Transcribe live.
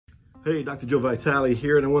Hey, Dr. Joe Vitale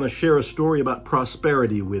here, and I want to share a story about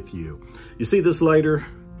prosperity with you. You see this lighter?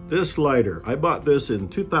 This lighter, I bought this in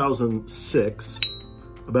 2006,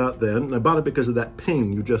 about then, and I bought it because of that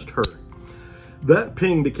ping you just heard. That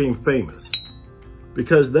ping became famous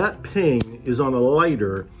because that ping is on a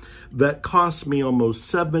lighter that cost me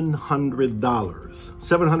almost $700.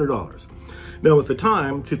 $700. Now, at the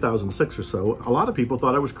time, 2006 or so, a lot of people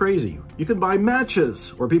thought I was crazy. You can buy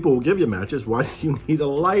matches, or people will give you matches. Why do you need a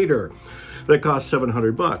lighter that costs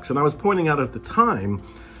 $700? And I was pointing out at the time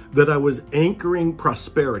that I was anchoring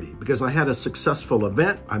prosperity because I had a successful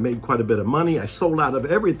event. I made quite a bit of money. I sold out of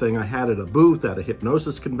everything I had at a booth at a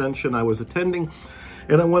hypnosis convention I was attending,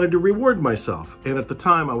 and I wanted to reward myself. And at the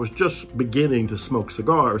time, I was just beginning to smoke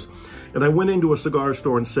cigars. And I went into a cigar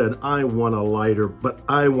store and said, I want a lighter, but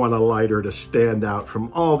I want a lighter to stand out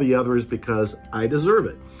from all the others because I deserve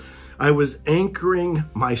it. I was anchoring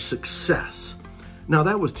my success. Now,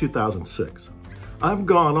 that was 2006. I've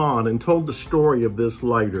gone on and told the story of this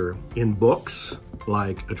lighter in books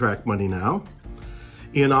like Attract Money Now,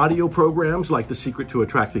 in audio programs like The Secret to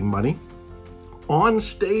Attracting Money, on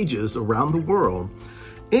stages around the world,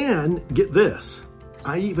 and get this,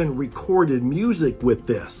 I even recorded music with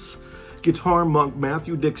this. Guitar monk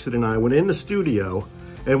Matthew Dixon and I went in the studio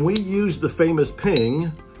and we used the famous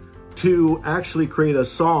ping to actually create a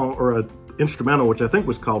song or an instrumental, which I think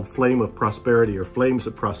was called Flame of Prosperity or Flames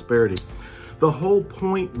of Prosperity. The whole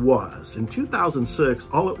point was, in 2006,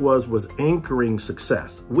 all it was anchoring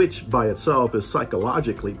success, which by itself is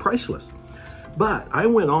psychologically priceless. But I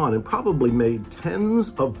went on and probably made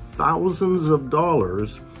tens of thousands of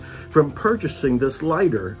dollars from purchasing this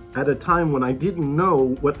lighter at a time when I didn't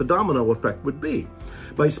know what the domino effect would be.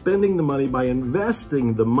 By spending the money, by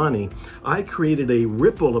investing the money, I created a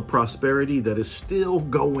ripple of prosperity that is still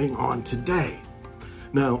going on today.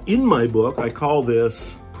 Now, in my book, I call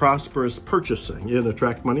this prosperous purchasing in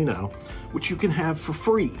Attract Money Now, which you can have for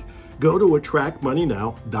free. Go to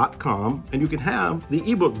attractmoneynow.com and you can have the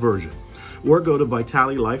ebook version, or go to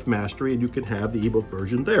Vitale Life Mastery and you can have the ebook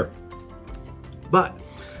version there. But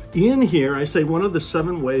in here, I say one of the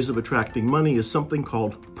 7 ways of attracting money is something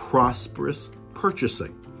called prosperous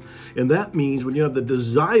purchasing. And that means when you have the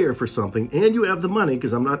desire for something and you have the money,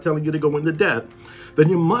 because I'm not telling you to go into debt, then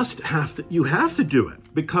you have to do it,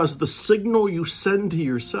 because the signal you send to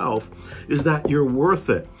yourself is that you're worth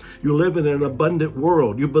it. You live in an abundant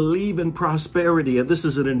world. You believe in prosperity, and this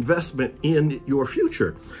is an investment in your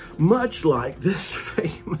future. Much like this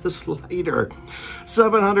famous lighter,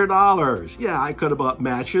 $700. Yeah, I could have bought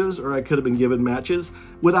matches, or I could have been given matches.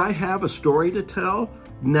 Would I have a story to tell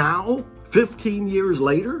now, 15 years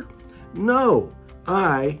later? No,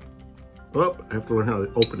 I have to learn how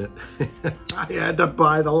to open it. I had to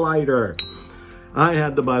buy the lighter.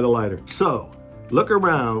 So look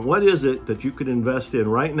around. What is it that you could invest in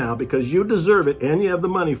right now, because you deserve it and you have the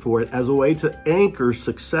money for it, as a way to anchor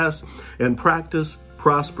success and practice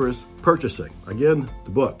prosperous purchasing? Again, the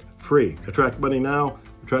book, free. Attract Money Now,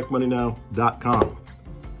 attractmoneynow.com.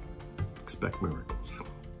 Expect miracles.